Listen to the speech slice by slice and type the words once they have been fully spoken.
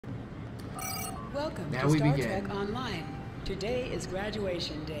Welcome Now to we Star begin. Trek Online. Today is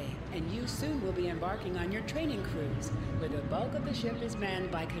graduation day, and you soon will be embarking on your training cruise, where the bulk of the ship is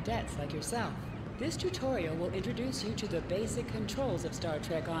manned by cadets like yourself. This tutorial will introduce you to the basic controls of Star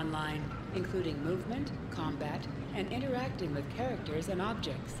Trek Online, including movement, combat, and interacting with characters and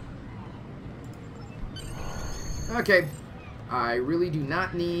objects. Okay. I really do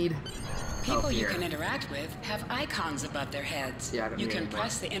not need help People you here. can interact with have icons above their heads. Yeah, I don't You need can any more.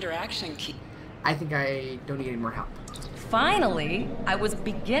 press the interaction key. I think I don't need any more help. Finally, I was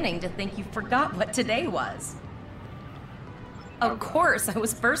beginning to think you forgot what today was. Of course, I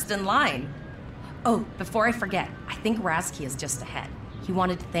was first in line. Oh, before I forget, I think Rasky is just ahead. He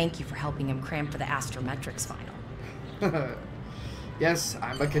wanted to thank you for helping him cram for the astrometrics final. Yes,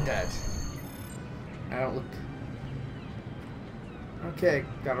 I'm a cadet. I don't look... Okay,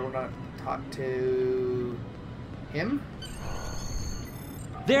 gotta not talk to... him?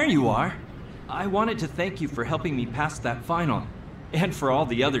 There you are. I wanted to thank you for helping me pass that final, and for all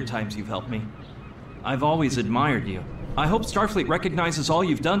the other times you've helped me. I've always admired you. I hope Starfleet recognizes all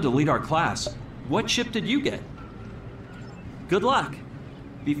you've done to lead our class. What ship did you get? Good luck.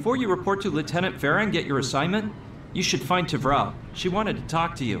 Before you report to Lieutenant Farah and get your assignment, you should find Tavral. She wanted to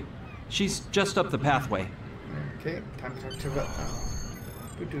talk to you. She's just up the pathway. Okay, time to talk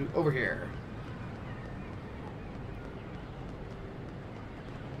to... over here.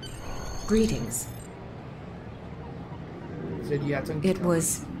 Greetings. Said you had something to It tell me.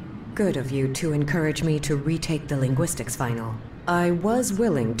 was good of you to encourage me to retake the linguistics final. I was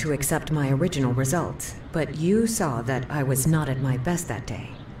willing to accept my original results, but you saw that I was not at my best that day.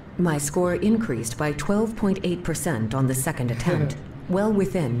 My score increased by 12.8% on the second attempt, well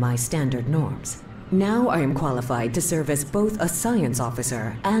within my standard norms. Now I am qualified to serve as both a science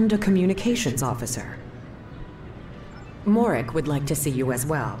officer and a communications officer. Morik would like to see you as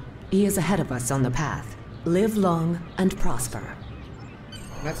well. He is ahead of us on the path. Live long and prosper.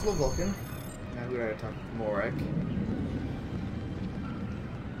 That's Lil Vulcan. Now we gotta talk to Morik.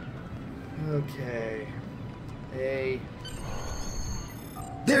 Okay. Hey.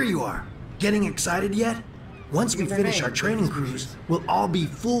 There you are! Getting excited yet? Once we Give her finish name. our training cruise, we'll all be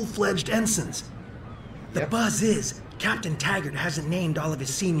full-fledged ensigns. The Yep. buzz is, Captain Taggart hasn't named all of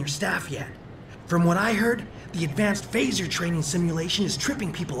his senior staff yet. From what I heard, the advanced phaser training simulation is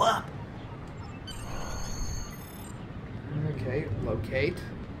tripping people up. Okay, locate.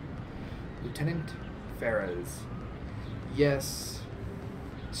 Lieutenant Ferres. Yes.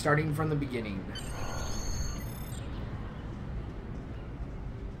 Starting from the beginning.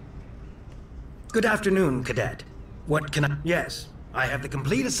 Good afternoon, Cadet. What can I... Yes, I have the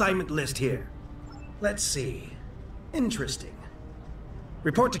complete assignment list here. Let's see. Interesting.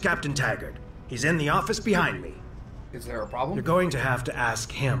 Report to Captain Taggart. He's in the office behind me. Is there a problem? You're going to have to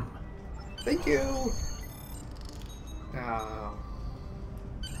ask him. Thank you.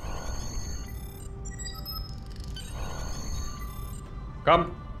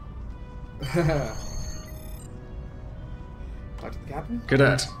 Come. Talk to the captain?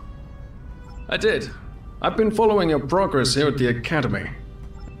 Cadet. I did. I've been following your progress here at the Academy.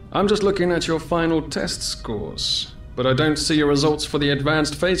 I'm just looking at your final test scores, but I don't see your results for the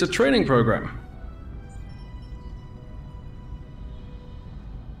Advanced Phaser Training Program.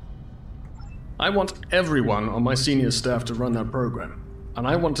 I want everyone on my senior staff to run that program, and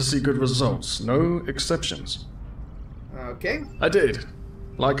I want to see good results, no exceptions. Okay. I did.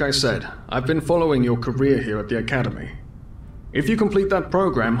 Like I said, I've been following your career here at the Academy. If you complete that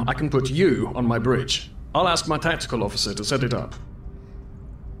program, I can put you on my bridge. I'll ask my tactical officer to set it up.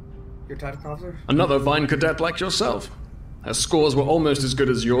 Your tactical officer? Another fine cadet like yourself. Her scores were almost as good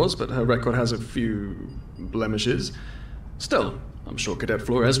as yours, but her record has a few blemishes. Still, I'm sure Cadet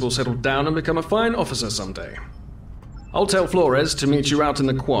Flores will settle down and become a fine officer someday. I'll tell Flores to meet you out in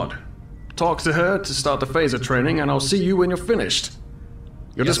the quad. Talk to her to start the phaser training, and I'll see you when you're finished.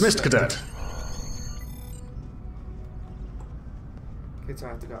 You're Yes, dismissed, sir. Cadet. Okay, so I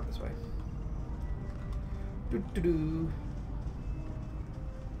have to go out this way. Doo-doo-doo.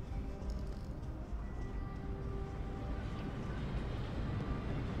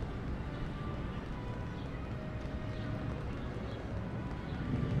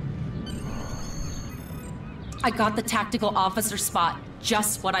 I got the tactical officer spot,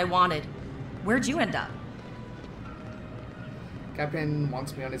 just what I wanted. Where'd you end up? Captain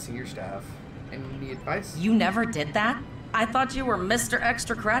wants me on his senior staff. Any advice? You never did that? I thought you were Mr.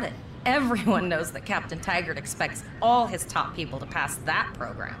 Extra Credit. Everyone knows that Captain Taggart expects all his top people to pass that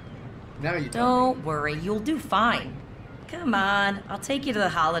program. Now you tell me. Don't worry, you'll do fine. Come on, I'll take you to the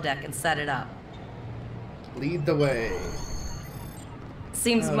holodeck and set it up. Lead the way.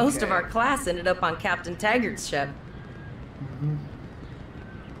 Seems most of our class ended up on Captain Taggart's ship.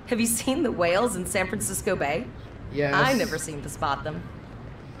 Have you seen the whales in San Francisco Bay? Yes. I never seem to spot them.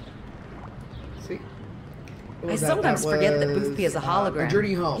 See? I sometimes forget that Boothby is a hologram. A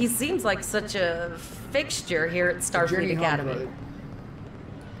Journey Home. He seems like such a fixture here at Starfleet Academy.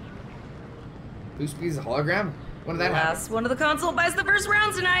 Boothby's a hologram? When did that happen? Last one of the console buys the first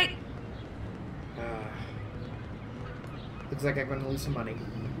round tonight. Looks like I'm going to lose some money.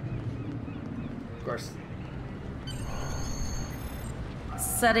 Of course.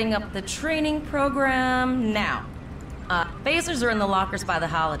 Setting up the training program now. Phasers are in the lockers by the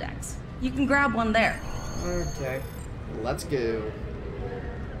holodecks. You can grab one there. Okay. Let's go.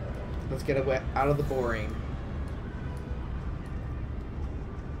 Let's get away out of the boring.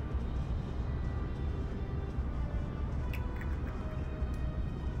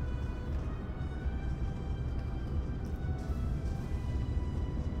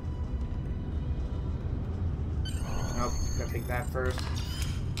 Nope, gotta take that first.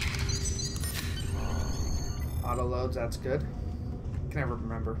 Auto loads, that's good. Can never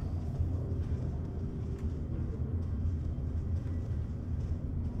remember.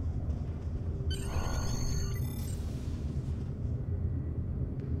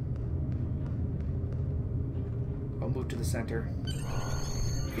 I'll move to the center.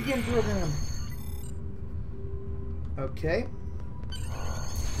 Begin program. Okay.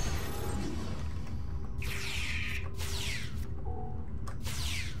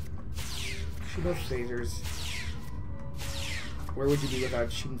 Shoot those phasers. Where would you be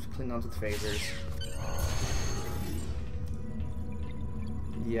without shooting Klingons with phasers?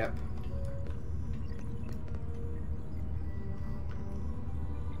 Yep.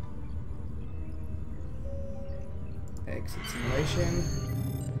 Exit simulation.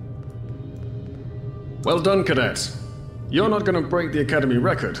 Well done, cadets. You're not going to break the Academy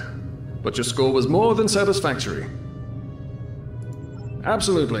record, but your score was more than satisfactory.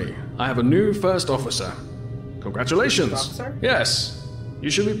 Absolutely. I have a new first officer. Congratulations. First officer? Yes.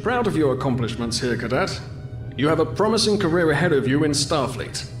 You should be proud of your accomplishments here, cadet. You have a promising career ahead of you in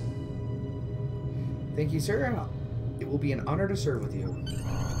Starfleet. Thank you, sir. It will be an honor to serve with you.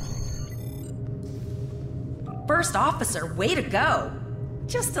 First officer, way to go.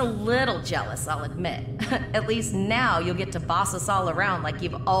 Just a little jealous, I'll admit. At least now you'll get to boss us all around like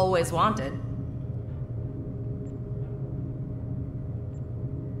you've always wanted.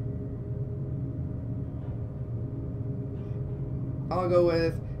 I'll go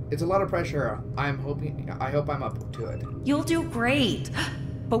with, it's a lot of pressure. I hope I'm up to it. You'll do great.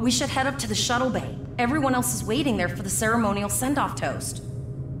 But we should head up to the shuttle bay. Everyone else is waiting there for the ceremonial send-off toast.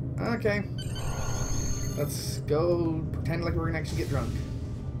 Okay. Let's go pretend like we're gonna actually get drunk.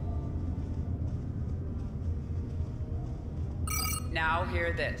 Now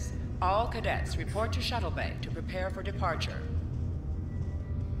hear this. All cadets report to shuttle bay to prepare for departure.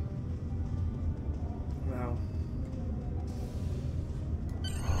 Wow.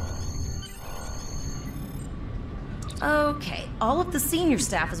 Okay, all of the senior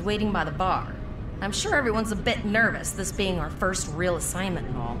staff is waiting by the bar. I'm sure everyone's a bit nervous, this being our first real assignment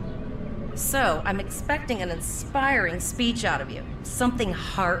and all. So, I'm expecting an inspiring speech out of you. Something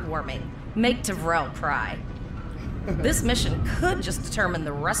heartwarming. Make Tavrel cry. This mission could just determine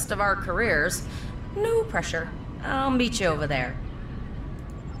the rest of our careers. No pressure. I'll meet you over there.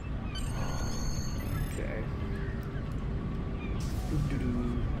 Okay.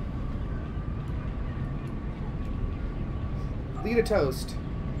 Lead a toast.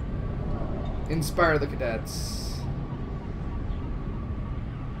 Inspire the cadets.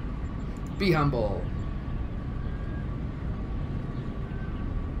 Be humble.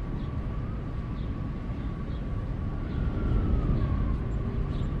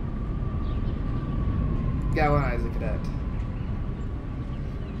 Galvanize the cadet.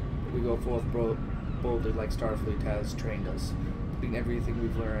 We go forth boldly like Starfleet has trained us, putting everything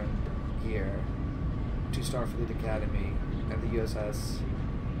we've learned here to Starfleet Academy and the USS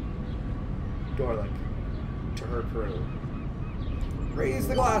Dorlick to her crew. Raise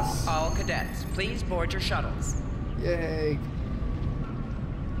the glass! All cadets, please board your shuttles. Yay!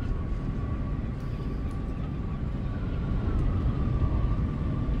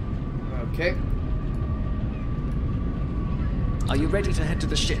 Okay. Are you ready to head to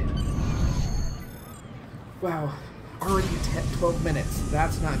the ship? Wow. Already 12 minutes.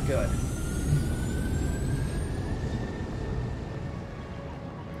 That's not good.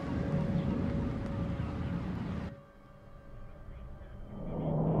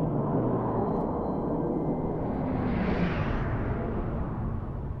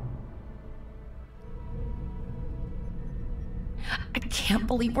 can't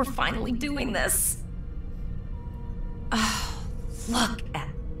believe we're finally doing this. Oh, look at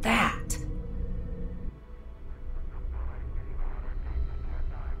that.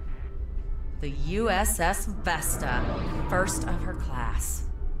 The USS Vesta, first of her class.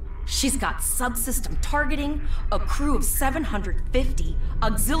 She's got subsystem targeting, a crew of 750,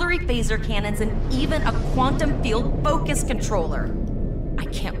 auxiliary phaser cannons, and even a quantum field focus controller. I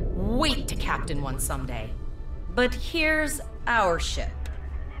can't wait to captain one someday. But here's our ship.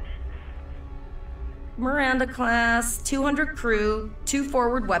 Miranda class, 200 crew, 2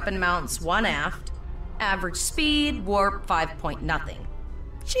 forward weapon mounts, 1 aft. Average speed, warp 5 point nothing.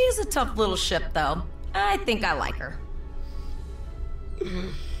 She's a tough little ship, though. I think I like her.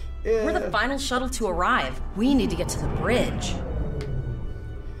 Yeah. We're the final shuttle to arrive. We need to get to the bridge.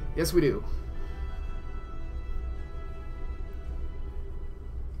 Yes, we do.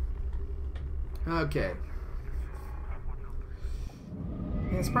 Okay.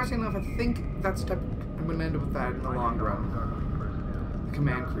 Yeah, surprisingly enough, I think that's the type I'm going to end up with that in the long run. The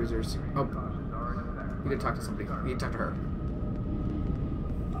command cruisers. Oh, we need to talk to somebody. We need to talk to her.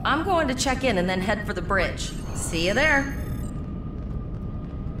 I'm going to check in and then head for the bridge. See you there.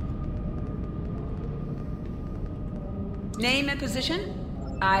 Name and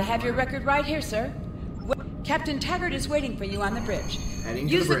position? I have your record right here, sir. Captain Taggart is waiting for you on the bridge. Heading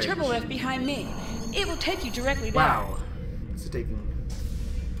to Use the the bridge. turbo lift behind me. It will take you directly there. Wow. This is taking...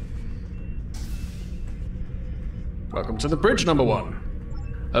 Welcome to the bridge, number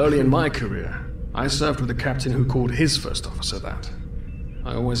 1. Early in my career, I served with a captain who called his first officer that.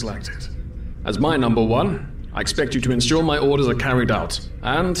 I always liked it. As my number 1, I expect you to ensure my orders are carried out,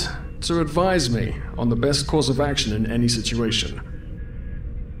 and to advise me on the best course of action in any situation.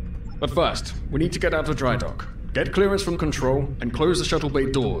 But first, we need to get out of dry dock, get clearance from control, and close the shuttle bay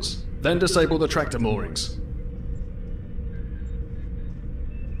doors, then disable the tractor moorings.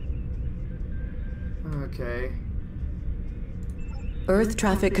 Okay. Earth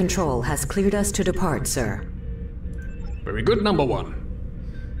traffic control has cleared us to depart, sir. Very good, number 1.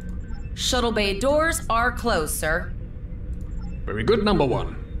 Shuttle bay doors are closed, sir. Very good, number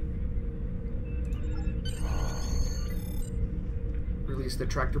 1. Release the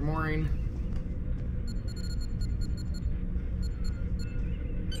tractor mooring.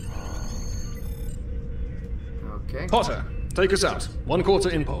 Okay. Potter, take us out.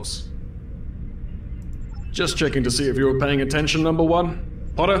 1/4 impulse. Just checking to see if you were paying attention, number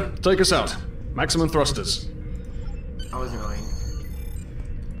 1. Potter, take us out. Maximum thrusters. I was annoying.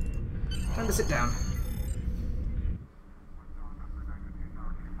 Time to sit down.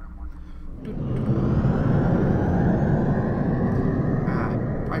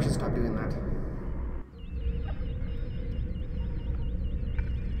 I should stop doing that.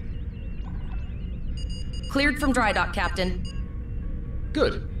 Cleared from dry dock, Captain.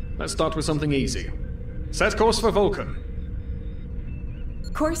 Good. Let's start with something easy. Set course for Vulcan.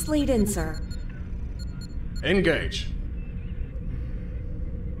 Course lead in, sir. Engage.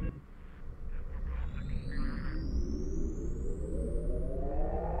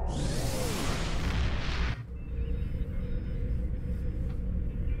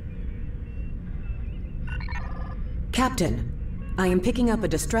 Captain, I am picking up a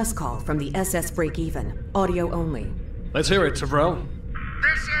distress call from the SS Break-Even, audio only. Let's hear it, Tyrell.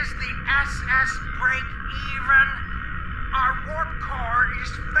 This is the SS Break-Even. Our warp core is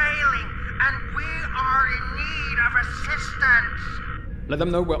failing, and we are in need of assistance. Let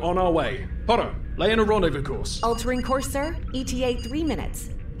them know we're on our way. Potter, lay in a rendezvous course. Altering course, sir. ETA 3 minutes.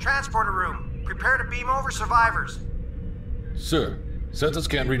 Transporter room. Prepare to beam over survivors. Sir, sensors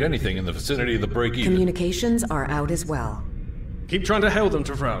can't read anything in the vicinity of the break-even. Communications are out as well. Keep trying to hail them,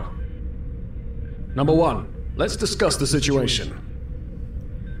 Tyrell. Number 1, let's discuss the situation.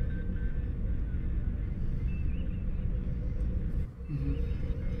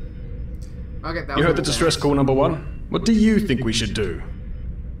 Okay, that You was heard the distress call, number 1. What do you think we should do?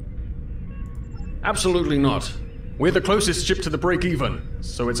 Absolutely not. We're the closest ship to the break-even,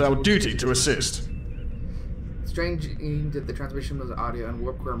 so it's our duty to assist. Strange that the transmission was audio and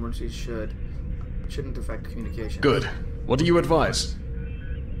warp core emergencies shouldn't affect communication. Good. What do you advise?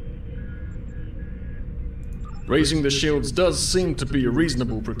 Raising the shields does seem to be a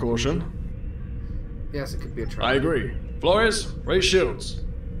reasonable precaution. Yes, it could be a try. I agree. Flores, raise shields.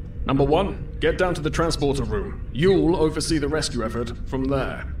 Number 1, get down to the transporter room. You'll oversee the rescue effort from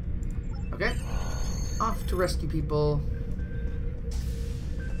there. Okay. Off to rescue people.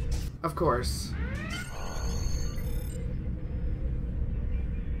 Of course.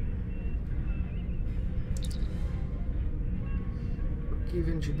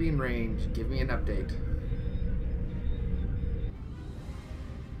 Even should be in range. Give me an update.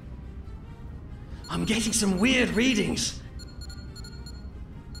 I'm getting some weird readings.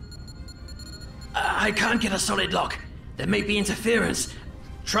 I can't get a solid lock. There may be interference.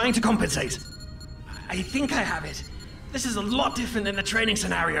 Trying to compensate. I think I have it. This is a lot different than the training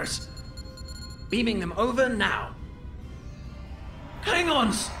scenarios. Beaming them over now.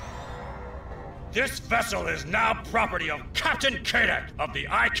 Klingons! This vessel is now property of Captain Cadet of the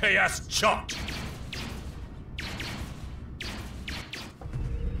IKS Chult.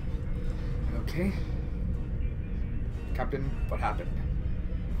 Okay. Captain, what happened?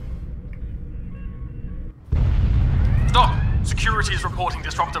 Stop! Security is reporting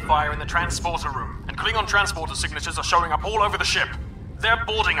disruptor fire in the transporter room, and Klingon transporter signatures are showing up all over the ship. They're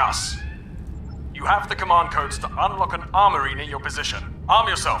boarding us. You have the command codes to unlock an armory near your position. Arm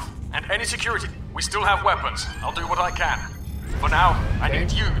yourself, and any security. We still have weapons. I'll do what I can. For now, I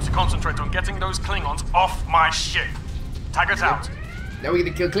need you to concentrate on getting those Klingons off my ship. Taggart out. Now we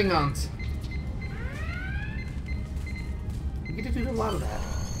get to kill Klingons. We get to do a lot of that.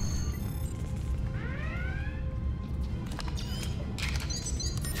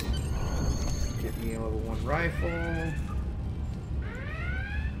 Get me a level 1 rifle.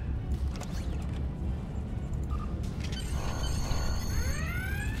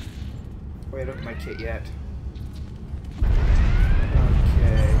 Wait, I don't have my kit yet.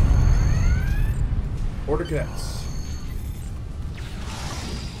 Okay. Order cadets.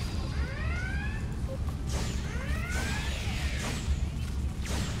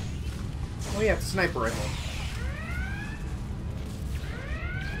 Oh yeah, it's a sniper rifle.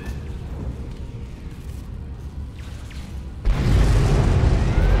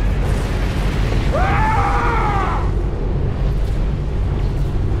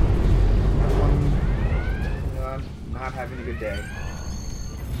 Not having a good day.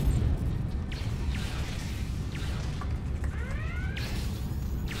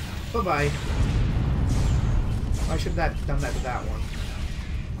 Bye-bye. I should have done that to that one.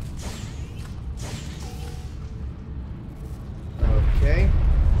 Okay.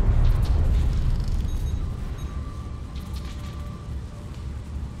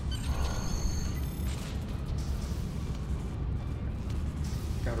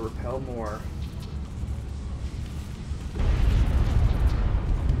 Gotta repel more.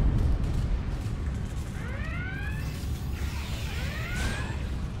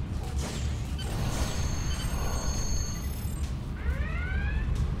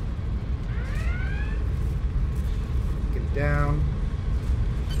 Down.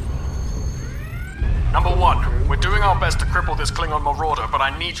 Number 1, we're doing our best to cripple this Klingon marauder, but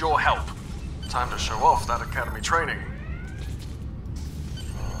I need your help. Time to show off that academy training.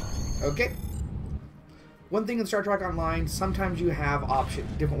 Okay. One thing in Star Trek Online, sometimes you have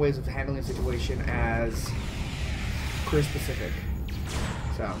different ways of handling a situation as career specific.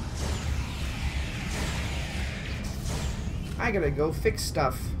 So I gotta go fix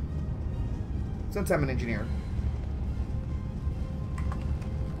stuff since I'm an engineer.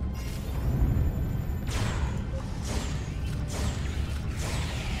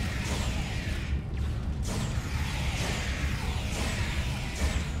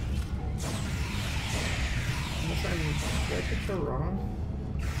 Did I pick the wrong?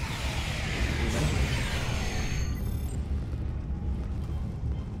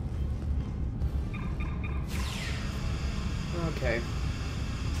 Okay.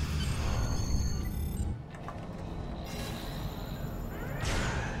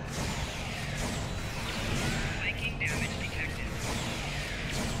 Viking damage detected.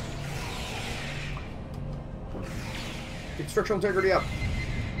 Get structural integrity up.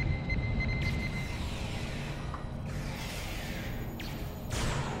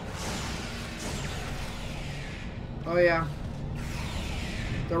 Oh yeah.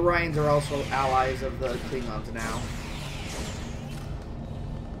 The Ryans are also allies of the Klingons now.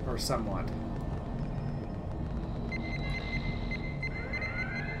 Or somewhat.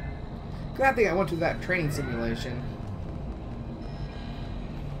 Glad thing I went to that training simulation.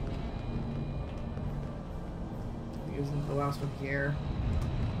 Isn't the last one here?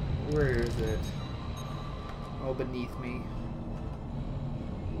 Where is it? Oh, beneath me.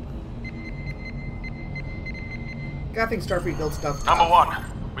 I think Starfleet builds stuff. Number 1,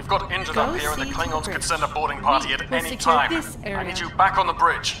 we've got injured up here and the Klingons could send a boarding party at any time. I need you back on the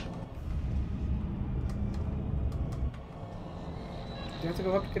bridge. Do you have to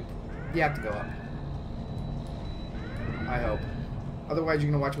go up? You have to go up. I hope. Otherwise,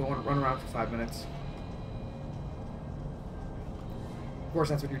 you're going to watch me run around for 5 minutes. Of course,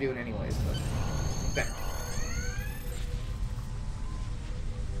 that's what you're doing anyways, but... There.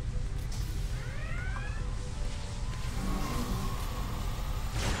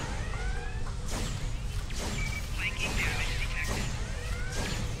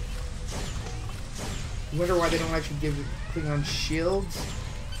 I wonder why they don't actually give Klingon shields.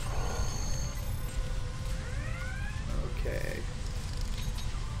 Okay.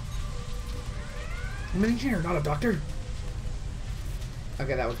 I'm an engineer, not a doctor.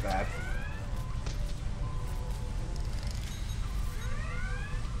 Okay, that was bad.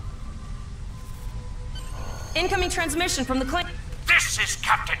 Incoming transmission from the Klingon. This is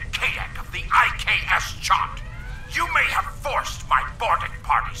Captain Kadek of the IKS Chart. You may have forced my boarding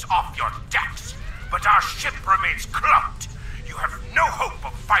parties off your decks, but our ship remains cloaked. You have no hope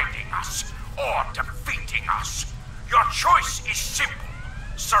of finding us or defeating us. Your choice is simple.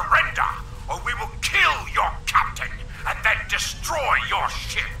 Surrender, or we will kill your captain and then destroy your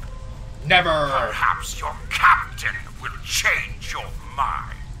ship. Never. Perhaps your captain will change your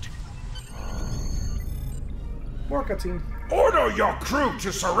mind. More cutscene. Order your crew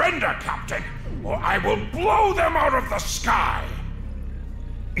to surrender, Captain, or I will blow them out of the sky.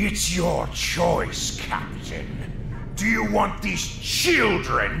 It's your choice, Captain. Do you want these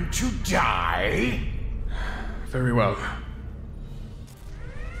children to die? Very well.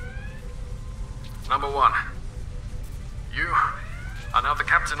 Number 1. You are now the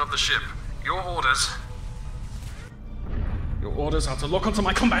captain of the ship. Your orders... Your orders are to lock onto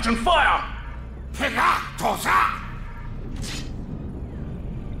my combat and fire! Tosa!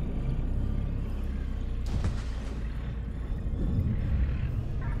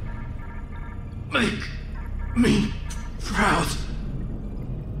 Make me proud.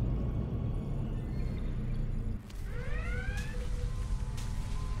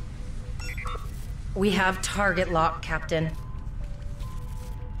 We have target lock, Captain.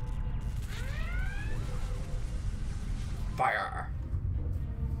 Fire.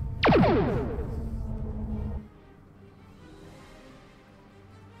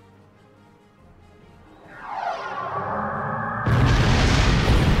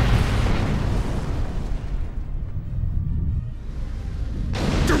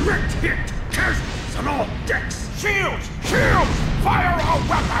 Direct hit! Casualties on all decks! Shields! Shields! Fire all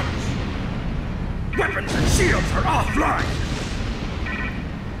weapons! Weapons and shields are offline!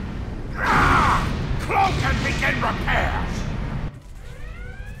 Cloak and begin repairs!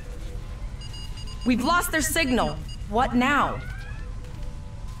 We've lost their signal. What now?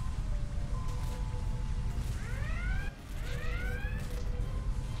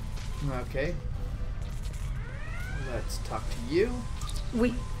 Okay. Let's talk to you.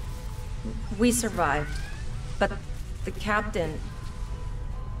 We survived. But the Captain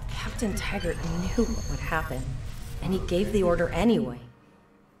Taggart knew what would happen. And he gave the order anyway.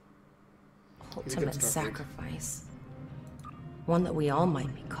 Ultimate sacrifice. One that we all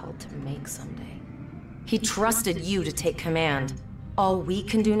might be called to make someday. He trusted you to take command. All we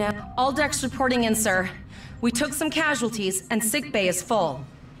can do now? All decks reporting in, sir. We took some casualties, and sickbay is full.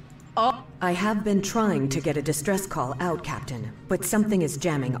 I have been trying to get a distress call out, Captain, but something is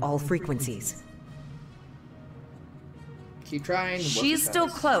jamming all frequencies. Keep trying. She's still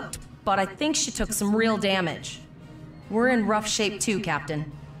cloaked, but I think she took some real damage. We're in rough shape too,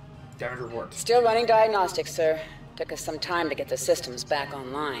 Captain. Damage report. Still running diagnostics, sir. Took us some time to get the systems back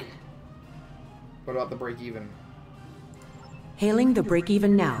online. What about the break-even? Hailing the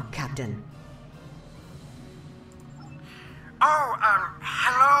break-even now, Captain. Oh,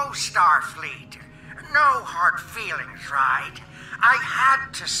 hello, Starfleet. No hard feelings, right? I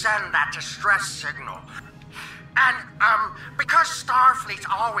had to send that distress signal. And, because Starfleet's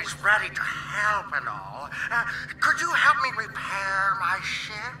always ready to help and all, could you help me repair my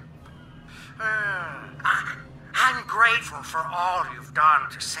ship? I'm grateful for all you've done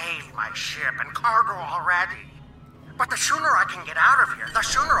to save my ship and cargo already. But the sooner I can get out of here, the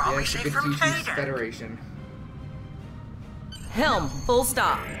sooner I'll be safe from Kadek. Federation. Helm, full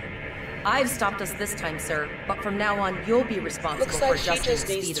stop. I've stopped us this time, sir, but from now on, you'll be responsible Looks for like she adjusting just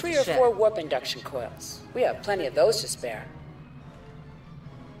the needs speed 3 of or the 4 ship. warp induction coils. We have plenty of those to spare.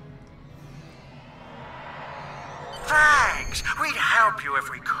 Thanks. We'd help you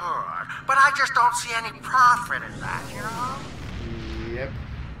if we could, but I just don't see any profit in that, you know? Yep.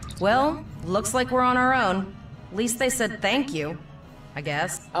 Well, looks like we're on our own. At least they said thank you, I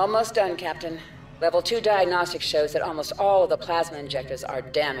guess. Almost done, Captain. Level 2 diagnostics shows that almost all of the plasma injectors are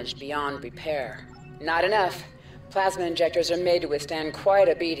damaged beyond repair. Not enough. Plasma injectors are made to withstand quite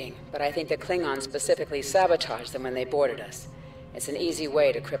a beating, but I think the Klingons specifically sabotaged them when they boarded us. It's an easy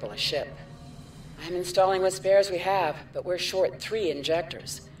way to cripple a ship. I'm installing what spares we have, but we're short 3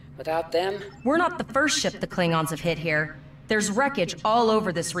 injectors. Without them... We're not the first ship the Klingons have hit here. There's wreckage all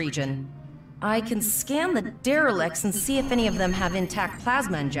over this region. I can scan the derelicts and see if any of them have intact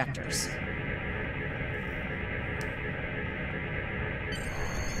plasma injectors.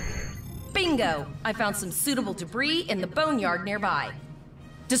 Bingo! I found some suitable debris in the boneyard nearby.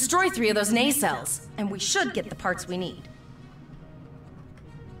 Destroy 3 of those nacelles, and we should get the parts we need.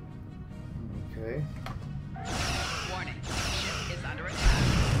 Okay. Warning. Ship is under attack.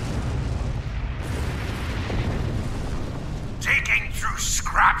 Digging through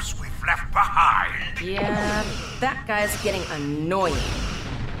scraps we've left behind. Yeah, that guy's getting annoying.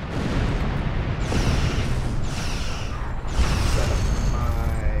 Set up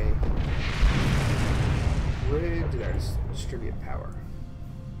my grid. There, distribute power.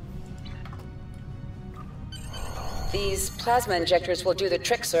 These plasma injectors will do the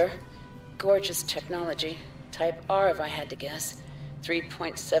trick, sir. Gorgeous technology. Type R, if I had to guess.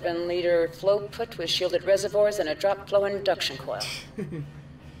 3.7-liter flow put with shielded reservoirs and a drop flow induction coil.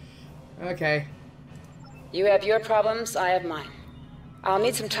 Okay. You have your problems, I have mine. I'll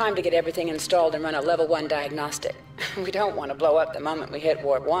need some time to get everything installed and run a level 1 diagnostic. We don't want to blow up the moment we hit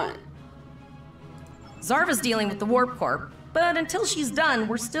Warp 1. Zarva's dealing with the Warp Corp, but until she's done,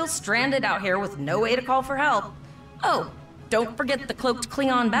 we're still stranded out here with no way to call for help. Oh, don't forget the cloaked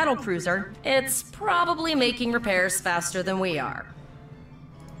Klingon battlecruiser. It's probably making repairs faster than we are.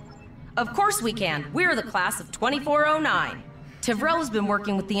 Of course we can. We're the class of 2409. Tivrel has been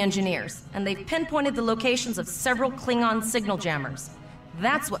working with the engineers, and they've pinpointed the locations of several Klingon signal jammers.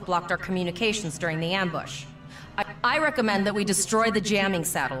 That's what blocked our communications during the ambush. I recommend that we destroy the jamming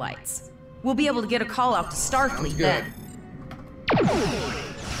satellites. We'll be able to get a call out to Starfleet then. Ship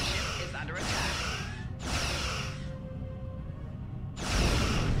is under attack.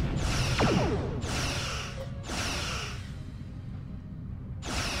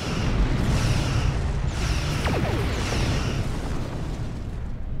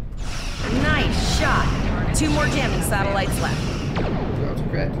 Nice shot. 2 more jamming satellites left. That's a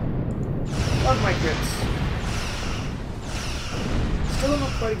crit. Love my crits. Still don't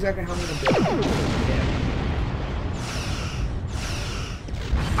know quite exactly how I'm gonna do it.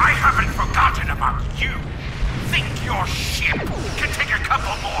 I haven't forgotten about you. Think your ship can take a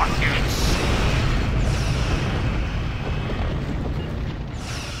couple more hits?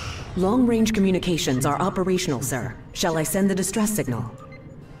 Long-range communications are operational, sir. Shall I send the distress signal?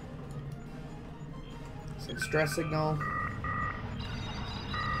 Send stress signal.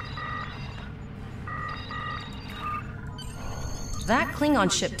 That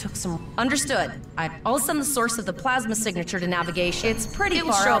Klingon ship took some... Understood. I'll send the source of the plasma signature to navigation. It's pretty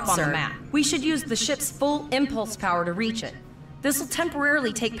far up on the map. We should use the ship's full impulse power to reach it. This will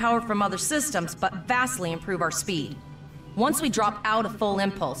temporarily take power from other systems, but vastly improve our speed. Once we drop out of full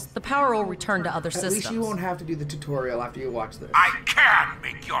impulse, the power will return to other systems. At least you won't have to do the tutorial after you watch this. I can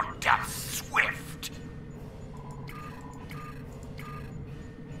make your death swift.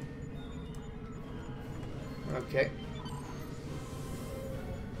 Okay.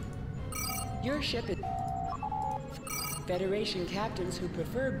 Your ship is... Federation captains who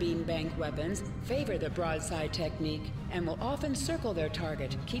prefer beam-bank weapons favor the broadside technique and will often circle their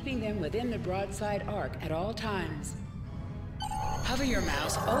target, keeping them within the broadside arc at all times. Hover your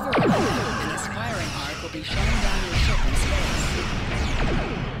mouse over a weapon, and its firing arc will be shutting down your ship in space.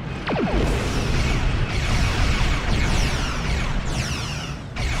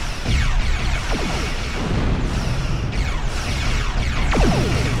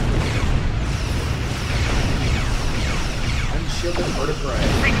 Unshielded vertebrae.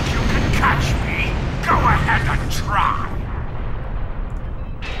 Think you can catch me? Go ahead and try.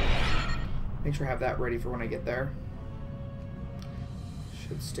 Make sure I have that ready for when I get there.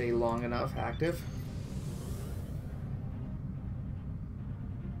 Should stay long enough active.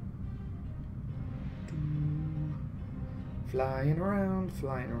 Flying around,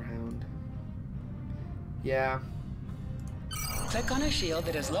 flying around. Yeah. Click on a shield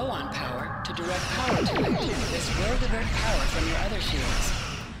that is low on power to direct power to it. This will divert power from your other shields.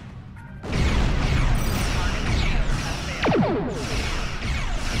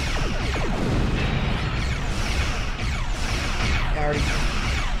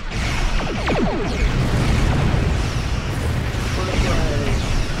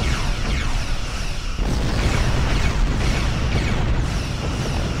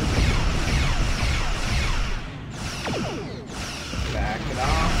 Back it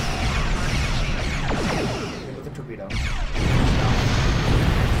off. Hit with the torpedo.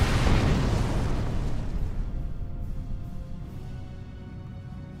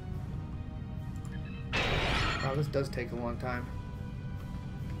 Wow, this does take a long time.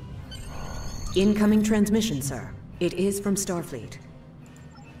 Incoming transmission, sir. It is from Starfleet.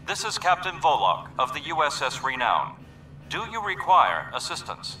 This is Captain Volok of the USS Renown. Do you require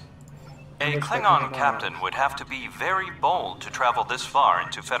assistance? A Klingon captain would have to be very bold to travel this far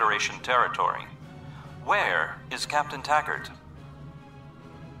into Federation territory. Where is Captain Taggart?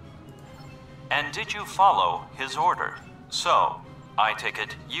 And did you follow his order? So, I take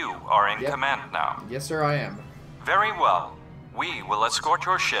it you are in command now. Yes, sir, I am. Very well. We will escort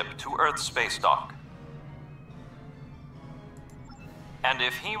your ship to Earth's space dock. And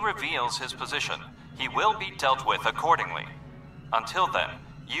if he reveals his position, he will be dealt with accordingly. Until then,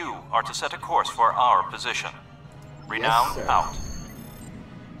 you are to set a course for our position. Renown out.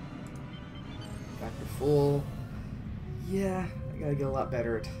 Back to full. Yeah, I gotta get a lot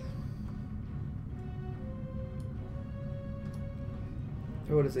better at...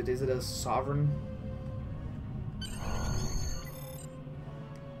 What is it? Is it a sovereign?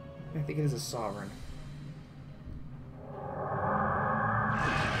 I think it is a sovereign.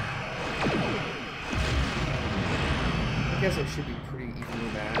 I guess it should be pretty evenly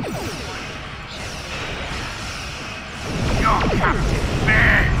matched. Your captain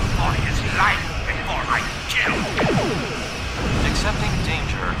begged for his life before I killed him. Accepting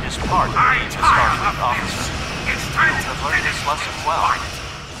danger is part of being a Starfleet officer. It's time You to have learned finish this lesson this well. fight.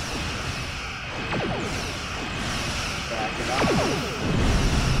 Back it up.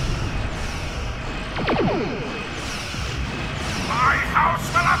 My house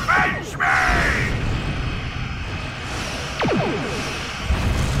will avenge me! We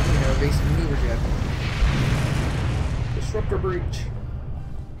have evasive maneuvers yet. Disruptor breach.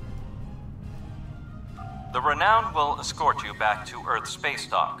 The Renown will escort you back to Earth's space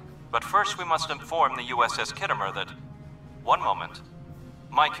dock, but first we must inform the USS Kittimer that... One moment.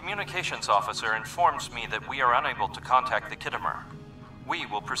 My communications officer informs me that we are unable to contact the Kittimer. We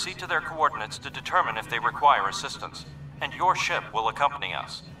will proceed to their coordinates to determine if they require assistance, and your ship will accompany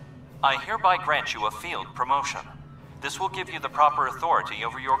us. I hereby grant you a field promotion. This will give you the proper authority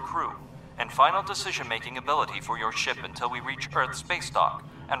over your crew, and final decision-making ability for your ship until we reach Earth's space dock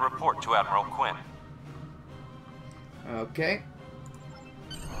and report to Admiral Quinn. Okay.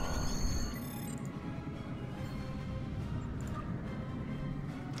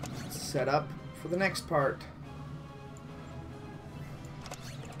 Set up for the next part.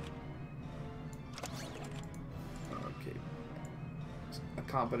 Okay. A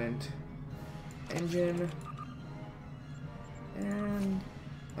competent engine and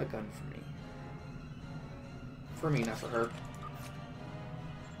a gun for me. For me, not for her.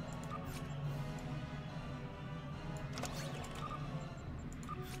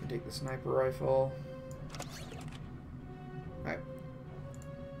 Take the sniper rifle. Alright.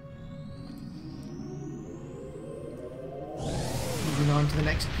 Moving on to the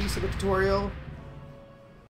next piece of the tutorial.